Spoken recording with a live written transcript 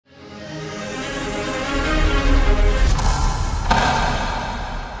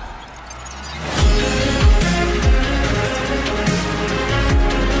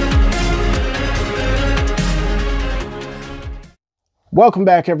Welcome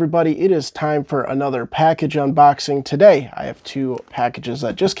back, everybody. It is time for another package unboxing. Today, I have two packages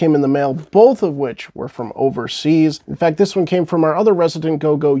that just came in the mail, both of which were from overseas. In fact, this one came from our other resident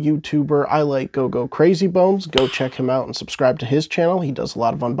GoGo YouTuber, I Like GoGo Crazy Bones. Go check him out and subscribe to his channel. He does a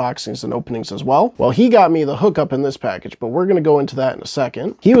lot of unboxings and openings as well. Well, he got me the hookup in this package, but we're going to go into that in a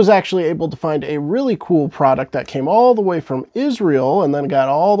second. He was actually able to find a really cool product that came all the way from Israel and then got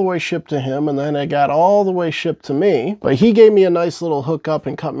all the way shipped to him, and then it got all the way shipped to me. But he gave me a nice little hook up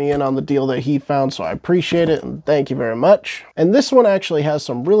and cut me in on the deal that he found, so I appreciate it and thank you very much. And this one actually has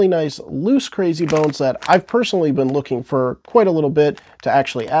some really nice loose Crazy Bones that I've personally been looking for quite a little bit to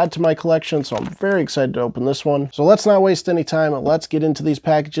actually add to my collection, so I'm very excited to open this one. So let's not waste any time and let's get into these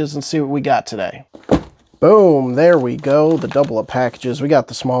packages and see what we got today. Boom, there we go, the double up packages. We got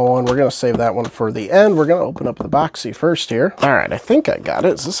the small one. We're going to save that one for the end. We're going to open up the boxy first here. All right, I think I got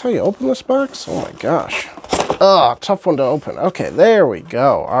it. Is this how you open this box? Oh my gosh. Oh, tough one to open. Okay, there we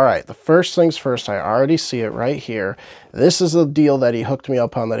go. All right, the first things first, I already see it right here. This is the deal that he hooked me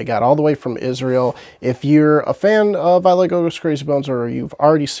up on that he got all the way from Israel. If you're a fan of I Like GoGo's Crazy Bones or you've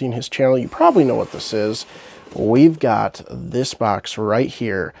already seen his channel, you probably know what this is. We've got this box right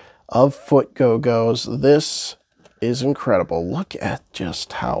here of foot Go-Go's. This is incredible. Look at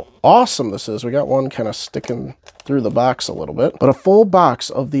just how awesome this is. We got one kind of sticking through the box a little bit, but a full box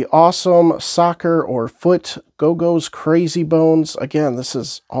of the awesome soccer or foot Go-Go's Crazy Bones. Again, this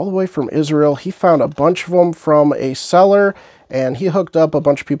is all the way from Israel. He found a bunch of them from a seller, and he hooked up a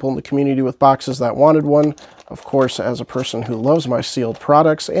bunch of people in the community with boxes that wanted one. Of course, as a person who loves my sealed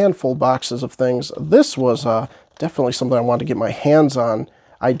products and full boxes of things, this was definitely something I wanted to get my hands on.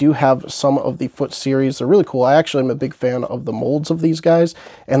 I do have some of the foot series. They're really cool. I actually am a big fan of the molds of these guys,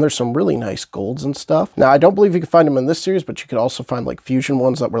 and there's some really nice golds and stuff. Now, I don't believe you can find them in this series, but you could also find like fusion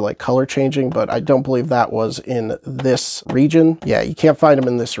ones that were like color changing, but I don't believe that was in this region. Yeah, you can't find them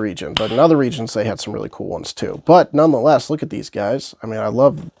in this region, but in other regions, they had some really cool ones too. But nonetheless, look at these guys. I mean, I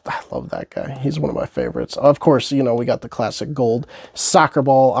love that guy. He's one of my favorites. Of course, you know, we got the classic gold soccer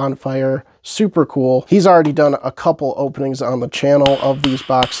ball on fire. Super cool. He's already done a couple openings on the channel of these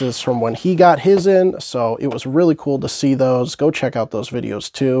boxes from when he got his in, so it was really cool to see those. Go check out those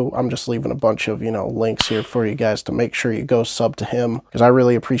videos too. I'm just leaving a bunch of, links here for you guys to make sure you go sub to him, because I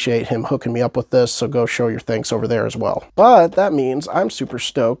really appreciate him hooking me up with this, so go show your thanks over there as well. But that means I'm super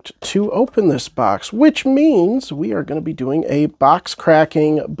stoked to open this box, which means we are going to be doing a box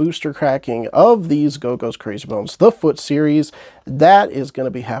cracking, booster cracking of these GoGo's Crazy Bones, the foot series. That is going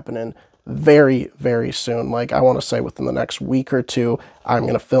to be happening very, very soon. Like, I want to say within the next week or two, I'm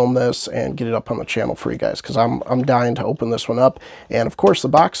going to film this and get it up on the channel for you guys, because I'm dying to open this one up. And of course, the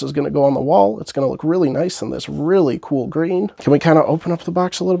box is going to go on the wall. It's going to look really nice in this really cool green. Can we kind of open up the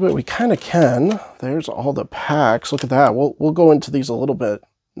box a little bit? We kind of can. There's all the packs. Look at that. We'll go into these a little bit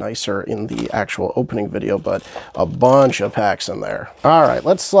nicer in the actual opening video, but a bunch of packs in there. All right,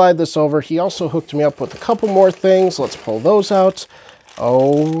 let's slide this over. He also hooked me up with a couple more things. Let's pull those out.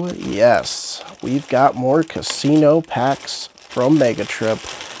 Oh yes, we've got more casino packs from Mega Trip.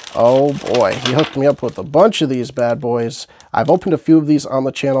 Oh boy, he hooked me up with a bunch of these bad boys. I've opened a few of these on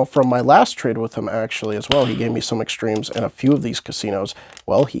the channel from my last trade with him actually as well. He gave me some extremes and a few of these casinos.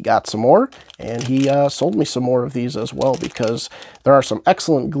 Well, he got some more, and he sold me some more of these as well, because there are some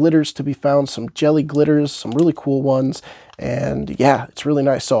excellent glitters to be found, some jelly glitters, some really cool ones. And yeah, it's really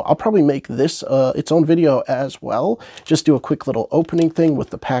nice. So I'll probably make this its own video as well. Just do a quick little opening thing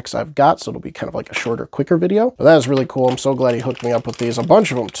with the packs I've got. So it'll be kind of like a shorter, quicker video. But that is really cool. I'm so glad he hooked me up with these. A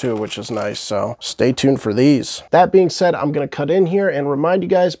bunch of them too, which is nice. So stay tuned for these. That being said, I'm going to cut in here and remind you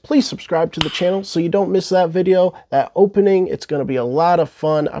guys, please subscribe to the channel so you don't miss that video, that opening. It's going to be a lot of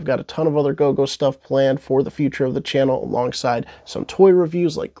fun. I've got a ton of other GoGo stuff planned for the future of the channel, alongside some toy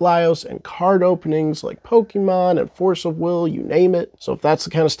reviews like Glyos and card openings like Pokemon and Force of Will, you name it. So if that's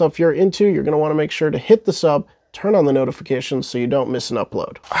the kind of stuff you're into, you're going to want to make sure to hit the sub, turn on the notifications so you don't miss an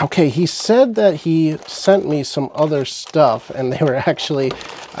upload. Okay, he said that he sent me some other stuff, and they were actually,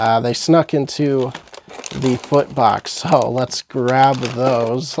 they snuck into the foot box. So let's grab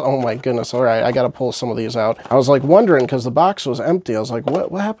those. Oh my goodness. All right, I got to pull some of these out. I was like wondering, because the box was empty. I was like,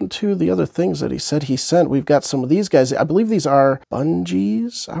 what happened to the other things that he said he sent? We've got some of these guys. I believe these are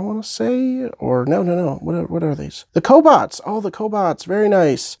bungees, I want to say, or no. What are these? The Cobots. Oh, the Cobots. Very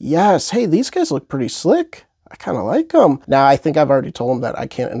nice. Yes. Hey, these guys look pretty slick. I kind of like them. Now, I think I've already told him that I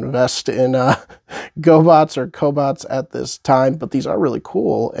can't invest in GoBots or Cobots at this time, but these are really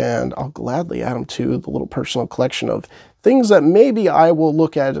cool, and I'll gladly add them to the little personal collection of things that maybe I will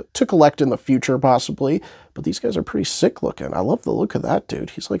look at to collect in the future, possibly. But these guys are pretty sick looking. I love the look of that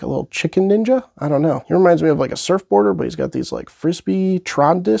dude. He's like a little chicken ninja. I don't know. He reminds me of like a surfboarder, but he's got these like frisbee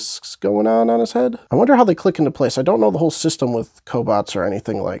Tron discs going on his head. I wonder how they click into place. I don't know the whole system with cobots or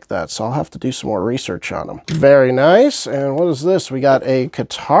anything like that, so I'll have to do some more research on them. Very nice. And what is this? We got a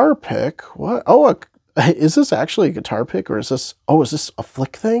guitar pick. What? Oh, is this actually a guitar pick, or is this, oh, is this a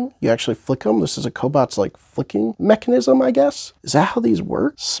flick thing? You actually flick them? This is a cobot's like flicking mechanism, I guess? Is that how these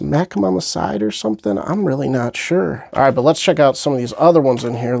work? Smack them on the side or something? I'm really not sure. All right, but let's check out some of these other ones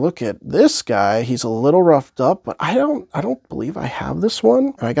in here. Look at this guy. He's a little roughed up, but I don't believe I have this one.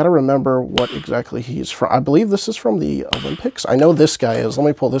 And I got to remember what exactly he's from. I believe this is from the Olympics. I know this guy is. Let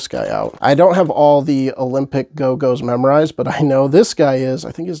me pull this guy out. I don't have all the Olympic Go-Go's memorized, but I know this guy is.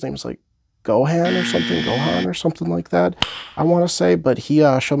 I think his name's like Gohan or something like that, I want to say. But he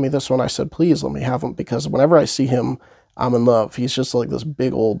showed me this one. I said, please let me have him, because whenever I see him, I'm in love. He's just like this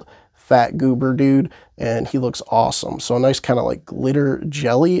big old fat goober dude, and he looks awesome. So a nice kind of like glitter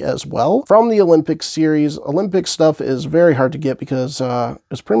jelly as well from the Olympic series. Olympic stuff is very hard to get because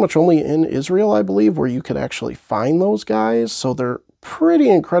it's pretty much only in Israel, I believe, where you could actually find those guys. So they're pretty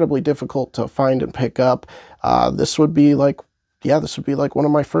incredibly difficult to find and pick up. This would be like, yeah, this would be like one of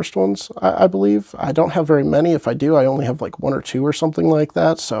my first ones, I believe. I don't have very many. If I do, I only have like 1 or 2 or something like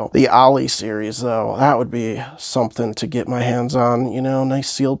that. So the Ollie series, though, that would be something to get my hands on. You know, nice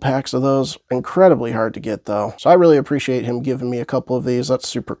sealed packs of those. Incredibly hard to get, though. So I really appreciate him giving me a couple of these. That's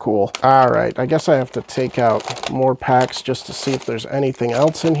super cool. All right, I guess I have to take out more packs just to see if there's anything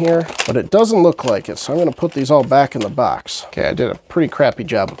else in here. But it doesn't look like it, so I'm going to put these all back in the box. Okay, I did a pretty crappy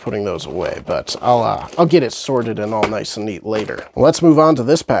job of putting those away, but I'll get it sorted and all nice and neat later. Let's move on to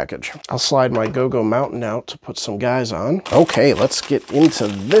this package. I'll slide my GoGo Mountain out to put some guys on. Okay, let's get into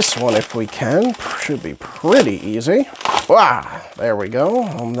this one if we can. Should be pretty easy. Wow, there we go.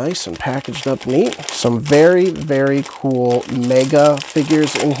 All nice and packaged up neat. Some very, very cool mega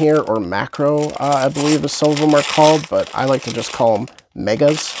figures in here, or macro, I believe as some of them are called, but I like to just call them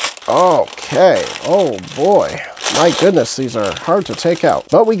megas. Okay, oh boy. My goodness, these are hard to take out,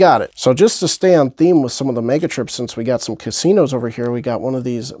 but we got it. So just to stay on theme with some of the Mega Trips, since we got some casinos over here, we got one of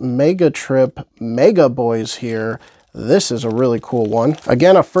these Mega Trip Mega Boys here. This is a really cool one.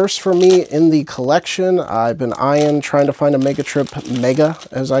 Again, a first for me in the collection. I've been trying to find a Mega Trip Mega,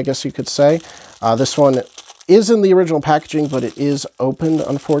 as I guess you could say. This one is in the original packaging, but it is opened,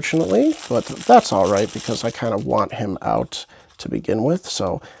 unfortunately. But that's all right, because I kind of want him out to begin with.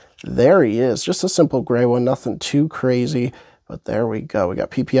 So there he is, just a simple gray one, nothing too crazy, but there we go. We got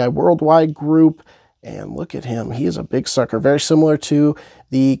PPI Worldwide Group, and look at him. He is a big sucker, very similar to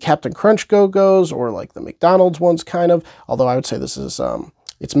the Captain Crunch Go-Go's, or like the McDonald's ones, kind of, although I would say this is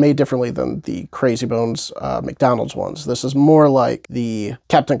it's made differently than the Crazy Bones McDonald's ones. This is more like the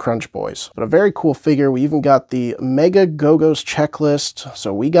Captain Crunch Boys. But a very cool figure. We even got the Mega Go-Go's checklist.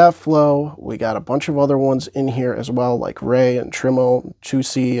 So we got Flo. We got a bunch of other ones in here as well, like Ray and Trimmo,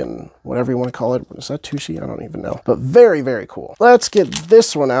 Tusi, and whatever you want to call it. Is that Tusi? I don't even know. But very, very cool. Let's get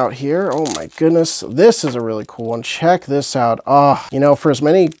this one out here. Oh my goodness. This is a really cool one. Check this out. Oh, you know, for as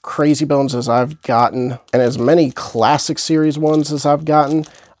many Crazy Bones as I've gotten, and as many classic series ones as I've gotten,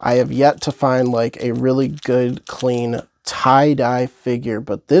 I have yet to find like a really good, clean tie-dye figure,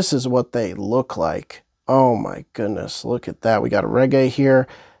 but this is what they look like. Oh my goodness, look at that. We got a Reggae here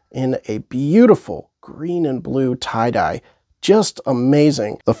in a beautiful green and blue tie-dye. Just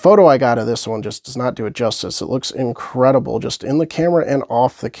amazing. The photo I got of this one just does not do it justice. It looks incredible, just in the camera and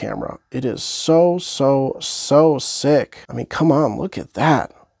off the camera. It is so, so, so sick. I mean, come on, look at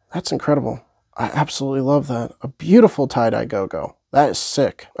that. That's incredible. I absolutely love that. A beautiful tie-dye Go-Go. That is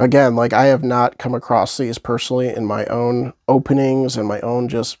sick. Again, like, I have not come across these personally in my own openings and my own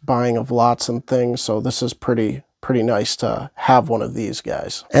just buying of lots and things, so this is pretty nice to have one of these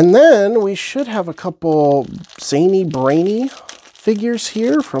guys. And then we should have a couple Zany Brainy figures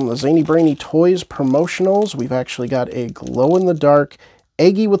here from the Zany Brainy Toys promotionals. We've actually got a glow-in-the-dark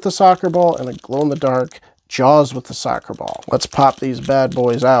Eggy with the soccer ball and a glow-in-the-dark Jaws with the soccer ball. Let's pop these bad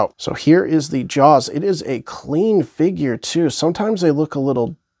boys out. So here is the Jaws. It is a clean figure too. Sometimes they look a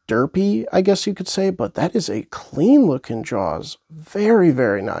little derpy, I guess you could say, but that is a clean looking Jaws. Very,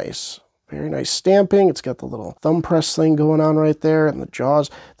 very nice. Very nice stamping. It's got the little thumb press thing going on right there, and the jaws,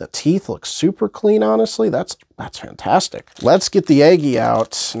 the teeth look super clean, honestly. That's fantastic. Let's get the Eggy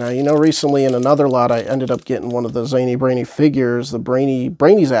out. Now, you know, recently in another lot, I ended up getting one of the Zany Brainy figures, the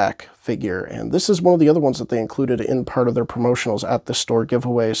Brainy Zack figure, and this is one of the other ones that they included in part of their promotionals at the store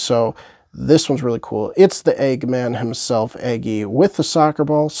giveaway, so this one's really cool. It's the Eggman himself, Eggy, with the soccer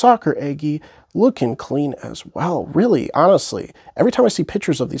ball, Soccer Eggy, looking clean as well. Really, honestly, every time I see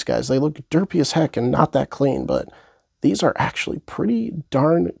pictures of these guys, they look derpy as heck and not that clean, but these are actually pretty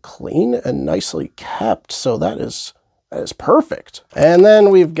darn clean and nicely kept. So that is perfect. And then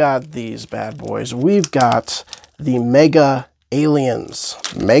we've got these bad boys. We've got the Mega Aliens,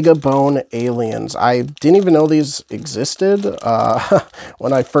 Mega Bone Aliens. I didn't even know these existed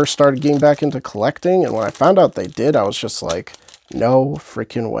when I first started getting back into collecting, and when I found out they did, I was just like, no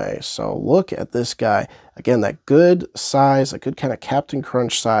freaking way. So look at this guy. Again, that good size, a good kind of Captain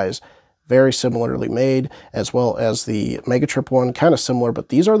Crunch size, very similarly made, as well as the Mega Trip one, kind of similar, but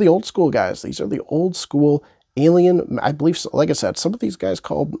these are the old school guys. These are the old school alien, I believe, like I said, some of these guys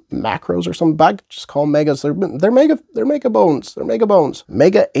called macros or something, but I just call them megas. They're mega bones. They're mega bones.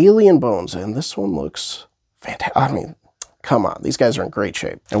 Mega alien bones. And this one looks fantastic. I mean, come on. These guys are in great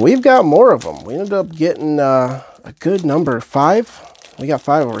shape. And we've got more of them. We ended up getting a good number. 5. We got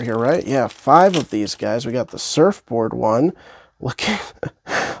 5 over here, right? Yeah, 5 of these guys. We got the surfboard one.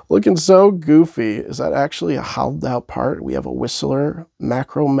 Looking so goofy. Is that actually a hollowed out part? We have a Whistler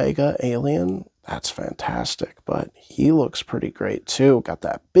Macro Mega Alien. That's fantastic, but he looks pretty great too. Got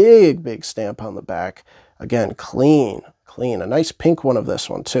that big stamp on the back. Again, clean. A nice pink one of this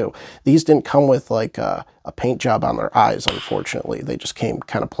one too. These didn't come with like a paint job on their eyes, unfortunately. They just came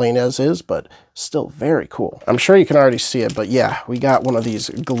kind of plain as is, but still very cool. I'm sure you can already see it, but yeah, we got one of these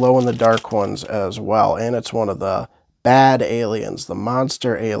glow-in-the-dark ones as well, and it's one of the bad aliens, the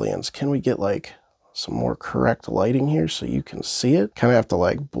monster aliens. Can we get like some more correct lighting here so you can see it? Kind of have to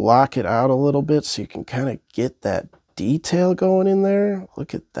like block it out a little bit so you can kind of get that detail going in there.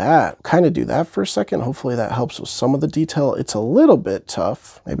 Look at that. Kind of do that for a second. Hopefully that helps with some of the detail. It's a little bit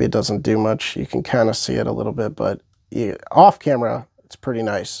tough. Maybe it doesn't do much. You can kind of see it a little bit, but yeah, off camera, it's pretty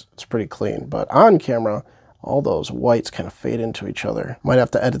nice. It's pretty clean, but on camera, all those whites kind of fade into each other. Might have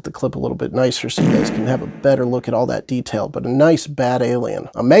to edit the clip a little bit nicer so you guys can have a better look at all that detail, but a nice bad alien,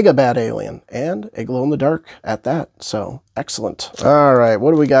 a mega bad alien, and a glow-in-the-dark at that, so excellent. All right,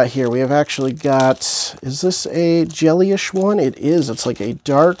 what do we got here? We have actually got, is this a jellyish one? It is. It's like a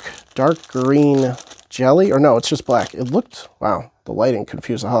dark green jelly, or no, it's just black. It looked, wow, the lighting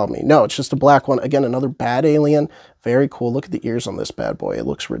confused the hell out of me. No, it's just a black one. Again, another bad alien. Very cool. Look at the ears on this bad boy. It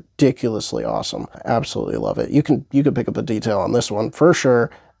looks ridiculously awesome. I absolutely love it. You can pick up the detail on this one for sure.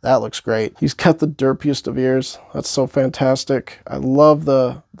 That looks great. He's got the derpiest of ears. That's so fantastic. I love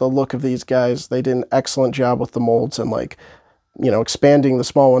the look of these guys. They did an excellent job with the molds and, like, you know, expanding the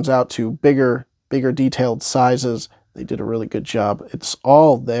small ones out to bigger detailed sizes. They did a really good job. It's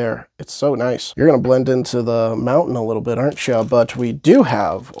all there. It's so nice. You're going to blend into the mountain a little bit, aren't you? But we do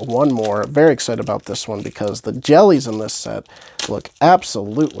have one more. Very excited about this one because the jellies in this set look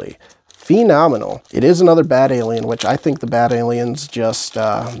absolutely phenomenal. It is another bad alien, which I think the bad aliens just,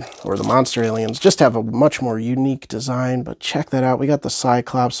 or the monster aliens, just have a much more unique design. But check that out. We got the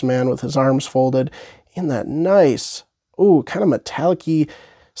Cyclops man with his arms folded in that nice, ooh, kind of metallic-y,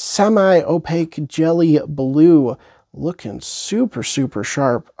 semi-opaque jelly blue. Looking super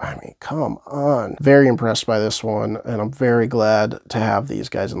sharp. I mean, come on. Very impressed by this one, and I'm very glad to have these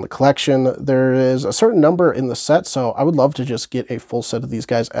guys in the collection. There is a certain number in the set, so I would love to just get a full set of these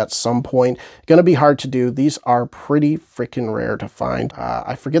guys at some point. Gonna be hard to do. These are pretty freaking rare to find.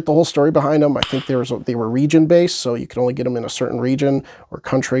 I forget the whole story behind them. I think they were region-based, so you can only get them in a certain region or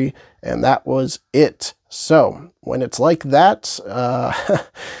country, and that was it. So when it's like that,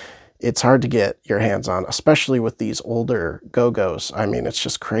 it's hard to get your hands on, especially with these older GoGo's. I mean, it's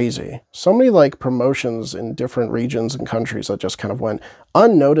just crazy. So many like promotions in different regions and countries that just kind of went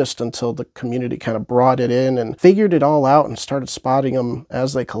unnoticed until the community kind of brought it in and figured it all out and started spotting them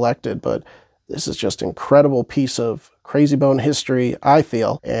as they collected. But this is just an incredible piece of Crazy Bone history, I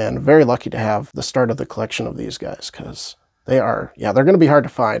feel, and very lucky to have the start of the collection of these guys because they are, yeah, they're going to be hard to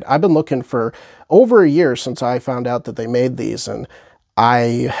find. I've been looking for over a year since I found out that they made these, and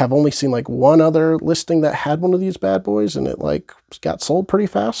I have only seen like one other listing that had one of these bad boys, and it like got sold pretty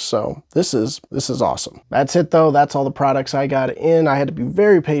fast. So this is awesome. That's it though. That's all the products I got in. I had to be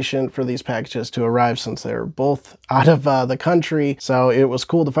very patient for these packages to arrive since they were both out of the country. So it was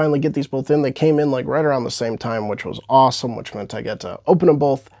cool to finally get these both in. They came in like right around the same time, which was awesome, which meant I got to open them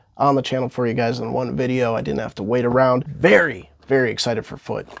both on the channel for you guys in one video. I didn't have to wait around. Very excited for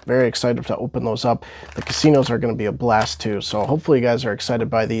Foot. Very excited to open those up. The casinos are going to be a blast too. So hopefully you guys are excited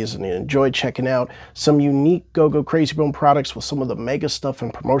by these and you enjoyed checking out some unique GoGo Crazy Bone products with some of the mega stuff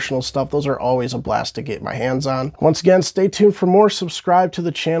and promotional stuff. Those are always a blast to get my hands on. Once again, stay tuned for more. Subscribe to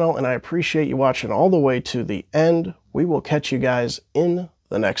the channel, and I appreciate you watching all the way to the end. We will catch you guys in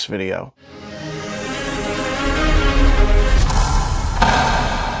the next video.